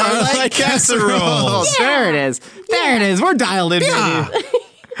Opinions Are Like Casseroles. There it is. We're dialed in, baby.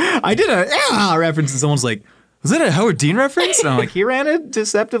 I did a reference and someone's like, was that a Howard Dean reference? And I'm like, he ran a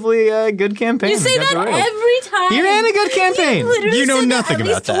deceptively good campaign. You say that every time. He ran a good campaign. You know nothing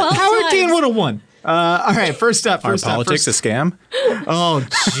about that. Howard Dean would have won. All right, first up. Are politics a scam? Oh,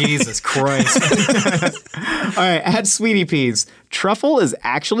 Jesus Christ. All right, at Sweetie Peas, truffle is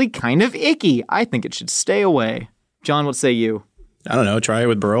actually kind of icky. I think it should stay away. John, what say you? I don't know. Try it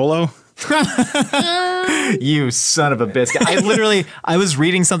with Barolo. You son of a biscuit. I was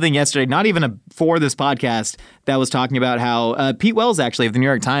reading something yesterday, not even for this podcast, that was talking about how Pete Wells, actually, of the New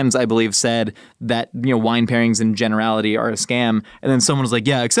York Times, I believe, said that, wine pairings in generality are a scam. And then someone was like,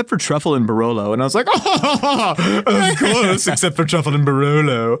 yeah, except for truffle and Barolo. And I was like, of course, except for truffle and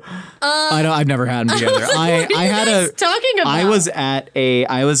Barolo. I've never had them together. I was at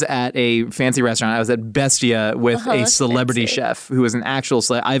a fancy restaurant. I was at Bestia with a celebrity chef who was an actual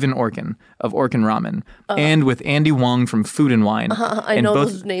Ivan Orkin of Orkin Ramen, and with Andy Wong from Food and Wine. I know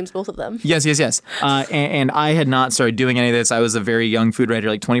those names, both of them. Yes. And I had not started doing any of this. I was a very young food writer,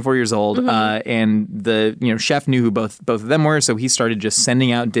 like 24 years old, and the chef knew who both of them were, so he started just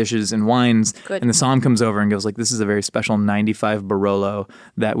sending out dishes and wines. Good. And the somm comes over and goes like, "This is a very special 95 Barolo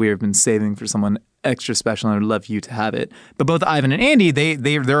that we have been saving for someone extra special, and I'd love you to have it." But both Ivan and Andy,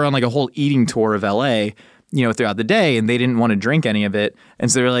 they're on like a whole eating tour of LA. Throughout the day, and they didn't want to drink any of it. And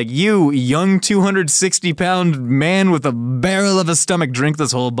so they're like, you young 260-pound man with a barrel of a stomach, drink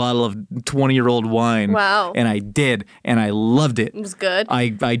this whole bottle of 20-year-old wine. Wow. And I did, and I loved it. It was good. I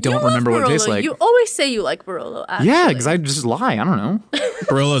don't remember what it tastes like. You always say you like Barolo, actually. Yeah, because I just lie. I don't know.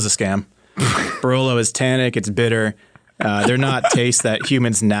 Barolo's a scam. Barolo is tannic. It's bitter. They're not tastes that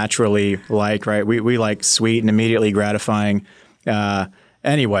humans naturally like, right? We like sweet and immediately gratifying.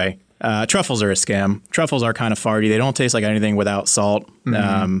 Anyway. Truffles are a scam. Truffles are kind of farty. They don't taste like anything without salt. Yeah,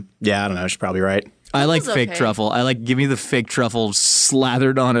 I don't know. She's probably right. I like Truffle's fake okay. truffle. I like give me the fake truffle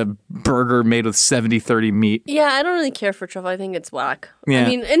slathered on a burger made with 70-30 meat. Yeah, I don't really care for truffle. I think it's whack. Yeah. I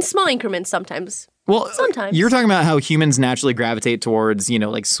mean, in small increments sometimes. Well, Sometimes. you're talking about how humans naturally gravitate towards,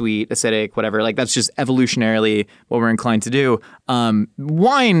 like sweet, acidic, whatever. Like that's just evolutionarily what we're inclined to do.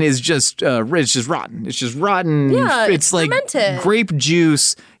 Wine is just it's just rotten. It's just rotten. Yeah, it's like fermented. grape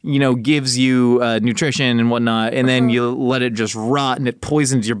juice, gives you nutrition and whatnot, and then you let it just rot and it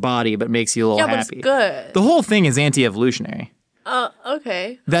poisons your body, but makes you a little Yeah, happy. but it's good. The whole thing is anti-evolutionary.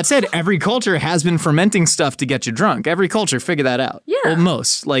 Okay. That said, every culture has been fermenting stuff to get you drunk. Every culture figured that out. Yeah. Well,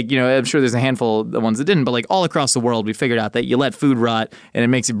 most. I'm sure there's a handful of the ones that didn't, but all across the world, we figured out that you let food rot and it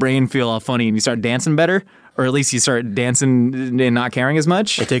makes your brain feel all funny and you start dancing better, or at least you start dancing and not caring as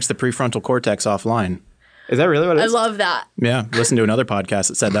much. It takes the prefrontal cortex offline. Is that really what it I is? love that. Yeah, listen to another podcast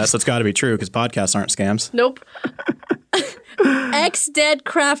that said that, so it's got to be true because podcasts aren't scams. Nope.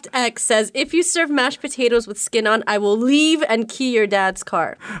 XDeadCraftX says, if you serve mashed potatoes with skin on, I will leave and key your dad's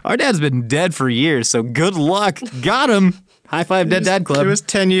car. Our dad's been dead for years, so good luck. Got him. High five, Dead Dad Club. It was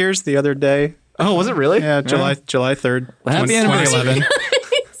 10 years the other day. Oh, was it really? Yeah, July 3rd, Well, happy anniversary. 2011.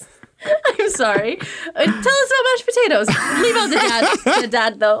 I'm sorry. Tell us about mashed potatoes. Leave out the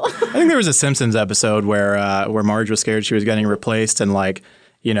dad though. I think there was a Simpsons episode where Marge was scared she was getting replaced and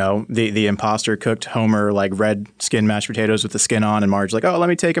the imposter cooked Homer red skin mashed potatoes with the skin on, and Marge's like, oh, let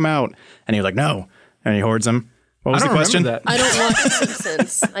me take him out. And he's like, no. And he hoards them. What was I the don't question? remember I don't watch The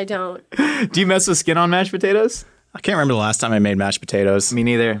Simpsons. I don't. Do you mess with skin on mashed potatoes? I can't remember the last time I made mashed potatoes. Me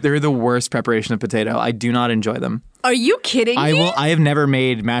neither. They're the worst preparation of potato. I do not enjoy them. Are you kidding me? I have never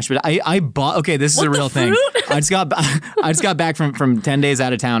made mashed potatoes. I bought. Okay, this is What, a the real thing. fruit? I just got back from 10 days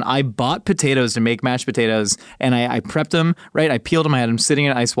out of town. I bought potatoes to make mashed potatoes, and I prepped them. Right, I peeled them. I had them sitting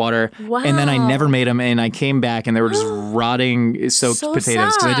in ice water, and then I Wow. never made them. And I came back, and they were just rotting, soaked So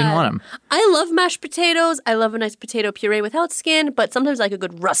potatoes because I didn't sad. want them. I love mashed potatoes. I love a nice potato puree without skin, but sometimes I like a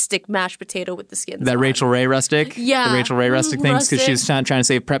good rustic mashed potato with the skin. That on. Rachel Ray rustic, Yeah. the Rachel Ray rustic things because she was trying to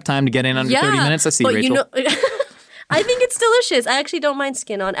save prep time to get in under 30 minutes. I see, but Rachel. I think it's delicious. I actually don't mind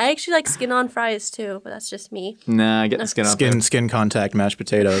skin on. I actually like skin on fries too, but that's just me. Nah, get the skin off. there. Skin contact mashed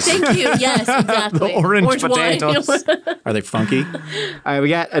potatoes. Thank you. Yes, exactly. orange wine. potatoes. Are they funky? All right, we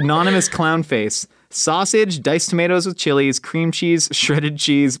got anonymous clown face. Sausage, diced tomatoes with chilies, cream cheese, shredded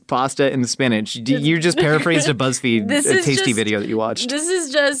cheese, pasta, and spinach. You just paraphrased a BuzzFeed This is tasty just- video that you watched. This is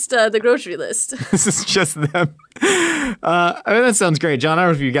just the grocery list. This is just them. That sounds great, John. I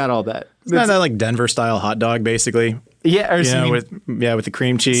don't know if you got all that. Isn't that like Denver style hot dog, basically? Yeah, or You so know, you mean with the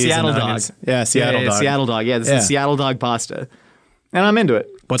cream cheese. Seattle and dog. onions. Yeah, Seattle dog. Seattle dog. Yeah, this Yeah. is Seattle dog pasta, and I'm into it.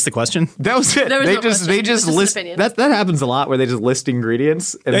 What's the question? That was it. There was they no just question. they just It was just an list opinion. that happens a lot where they just list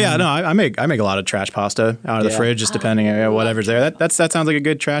ingredients. And Yeah, no, I make a lot of trash pasta out of the Yeah. fridge, just depending on whatever's there. That sounds like a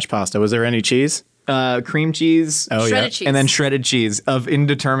good trash pasta. Was there any cheese? cream cheese. Oh Shredded yeah, cheese. And then shredded cheese of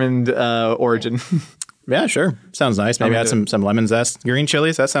indeterminate origin. yeah, sure. Sounds nice. Maybe add into some lemon zest, green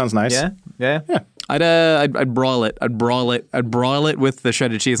chilies. That sounds nice. Yeah. I'd broil it. I'd broil it with the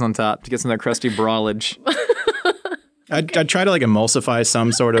shredded cheese on top to get some of that crusty broilage. I'd try to emulsify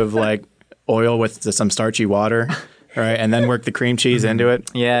some sort of oil with some starchy water, right, and then work the cream cheese into it.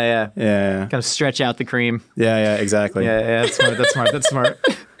 Yeah. Yeah, Kind of stretch out the cream. yeah, exactly. Yeah. That's smart.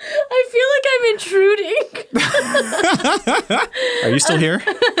 I feel like I'm intruding. Are you still here?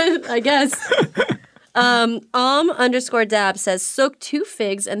 I guess. _dab says soak 2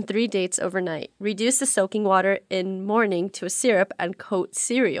 figs and 3 dates overnight. Reduce the soaking water in morning to a syrup and coat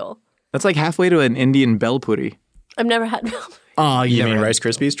cereal. That's like halfway to an Indian bel puri. I've never had Oh, You mean Rice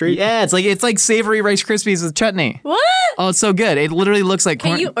Krispies treat? Yeah, it's like savory Rice Krispies with chutney. What? Oh, it's so good. It literally looks like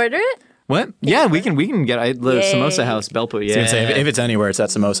corn. Can you order it? What? Yeah, we can get Samosa Yay. House bel puri. I was Yeah. gonna say, if it's anywhere, it's at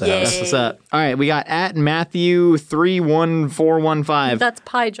Samosa Yay. House. What's up? All right, we got at Matthew 31415. That's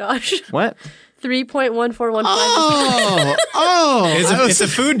pie, Josh. What? 3.1415. It's a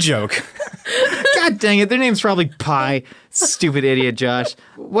food joke. God dang it! Their name's probably Pie. Stupid idiot, Josh.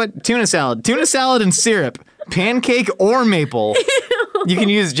 What? Tuna salad. Tuna salad and syrup. Pancake or maple. You can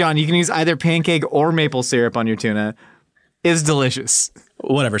use either pancake or maple syrup on your tuna. It's delicious.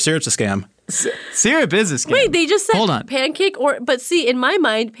 Whatever. Syrup's a scam. Syrup is a scam. Wait, they just said Hold on. pancake but see, in my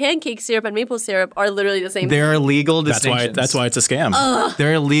mind, pancake syrup and maple syrup are literally the same thing. There are legal distinctions. That's why it's a scam.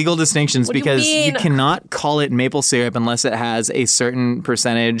 There are legal distinctions What do you because you mean? cannot call it maple syrup unless it has a certain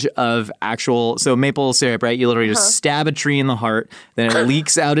percentage of actual. So maple syrup, right? You literally just stab a tree in the heart, then it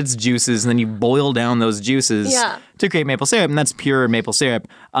leaks out its juices, and then you boil down those juices Yeah. to create maple syrup, and that's pure maple syrup.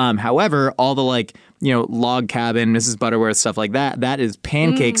 However, all the Log Cabin, Mrs. Butterworth, stuff like that, that is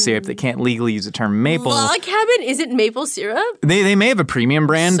pancake syrup that can't legally use the term maple. Log Cabin isn't maple syrup? They may have a premium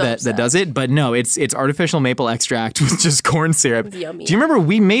brand So that sad. does it, but no, it's artificial maple extract with just corn syrup. Yummy. Do you remember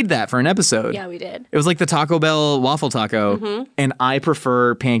we made that for an episode? Yeah, we did. It was like the Taco Bell waffle taco, and I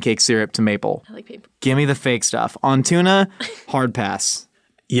prefer pancake syrup to maple. I like maple. Give me the fake stuff. On tuna, hard pass.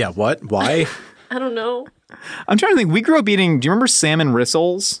 Yeah, what? Why? I don't know. I'm trying to think. We grew up eating, do you remember salmon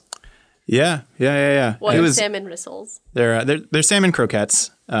rissoles? Yeah. What It are was- salmon rissoles? They're salmon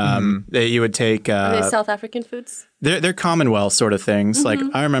croquettes that you would take. Are they South African foods? They're Commonwealth sort of things. Like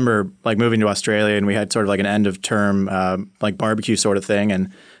I remember moving to Australia and we had sort of like an end of term barbecue sort of thing,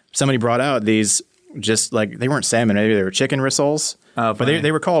 and somebody brought out these just they weren't salmon, maybe they were chicken rissoles, but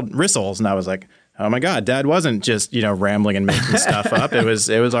they were called rissoles, and I was like, oh my God, Dad wasn't just rambling and making stuff up. It was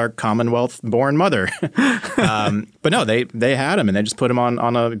our Commonwealth-born mother. But no, they had them and they just put them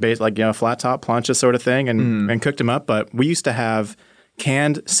on a base flat top plancha sort of thing and cooked them up. But we used to have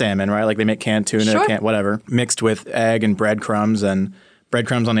canned salmon, right? Like they make canned tuna, Sure. canned whatever, mixed with egg and breadcrumbs on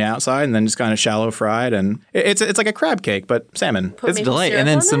the outside, and then just kind of shallow fried, and it's like a crab cake but salmon. Put It's a maple delight. syrup And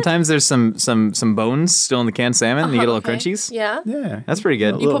then on it? sometimes there's some bones still in the canned salmon, and you get a little Okay. crunchies. Yeah. Yeah, That's pretty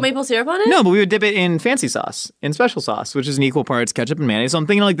good. You put maple syrup on it? No, but we would dip it in fancy sauce, in special sauce, which is an equal parts ketchup and mayonnaise. So I'm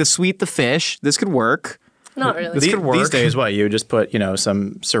thinking like the sweet, the fish. This could work. Not really. This could work. These days, what you would just put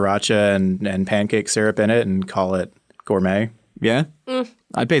some sriracha and pancake syrup in it and call it gourmet. Yeah?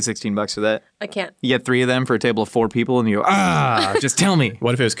 I'd pay $16 for that. I can't. You get 3 of them for a table of 4 people, and you go, just tell me.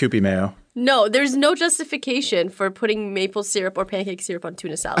 What if it was Koopy mayo? No, there's no justification for putting maple syrup or pancake syrup on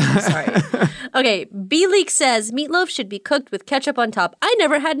tuna salad. I'm sorry. Okay, B-Leak says meatloaf should be cooked with ketchup on top. I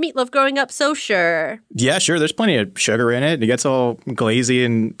never had meatloaf growing up, so sure. Yeah, sure. There's plenty of sugar in it. It gets all glazy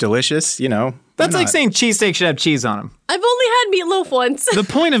and delicious. That's like saying cheesesteak should have cheese on them. I've only had meatloaf once. The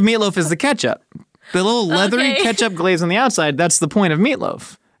point of meatloaf is the ketchup. The little leathery Okay. ketchup glaze on the outside, that's the point of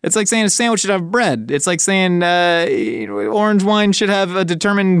meatloaf. It's like saying a sandwich should have bread. It's like saying orange wine should have a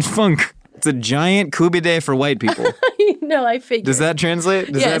determined funk. It's a giant kubide for white people. No, I figured. Does that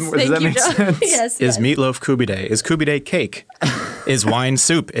translate? Does yes, that, thank does that you, make John. sense? Yes, Is yes. meatloaf kubide? Is kubide cake? Is wine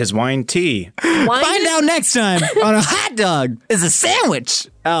soup? Is wine tea? Wine Find is- out next time on a hot dog is a sandwich.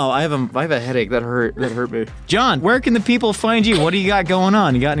 Oh, I have a headache. That hurt me. John, where can the people find you? What do you got going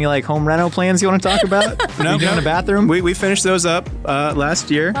on? You got any home reno plans you want to talk about? No, you doing a bathroom? We finished those up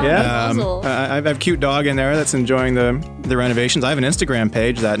last year. Yeah. Puzzle. I have a cute dog in there that's enjoying the renovations. I have an Instagram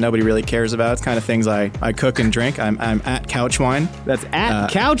page that nobody really cares about. It's kind of things I cook and drink. I'm at Couch Wine. That's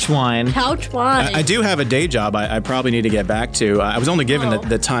at Couch Wine. Couch wine. I do have a day job I probably need to get back to. I was only given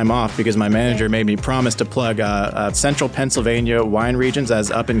the time off because my manager made me promise to plug Central Pennsylvania wine regions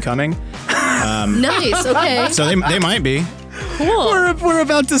as up and coming. Nice, okay. So they might be. Cool. We're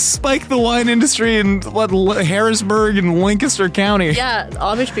about to spike the wine industry in Harrisburg and Lancaster County. Yeah,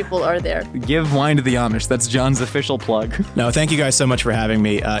 Amish people are there. Give wine to the Amish. That's John's official plug. No, thank you guys so much for having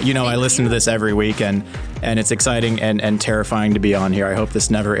me. I listen to this every week, and it's exciting and terrifying to be on here. I hope this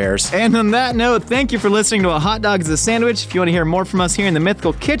never airs. And on that note, thank you for listening to A Hot Dog is a Sandwich. If you want to hear more from us here in the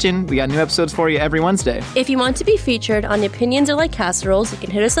Mythical Kitchen, we got new episodes for you every Wednesday. If you want to be featured on Opinions Are Like Casseroles, you can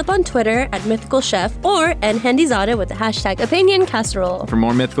hit us up on Twitter at Mythical Chef or @Handizada with the hashtag Opinion Casserole. For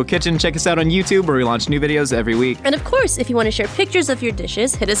more Mythical Kitchen, check us out on YouTube where we launch new videos every week. And of course, if you want to share pictures of your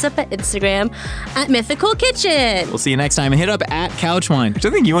dishes, hit us up at Instagram at Mythical Kitchen. We'll see you next time and hit up at Couch Wine, which I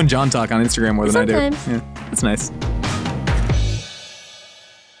think you and John talk on Instagram more than I do. Sometimes. Yeah, that's nice.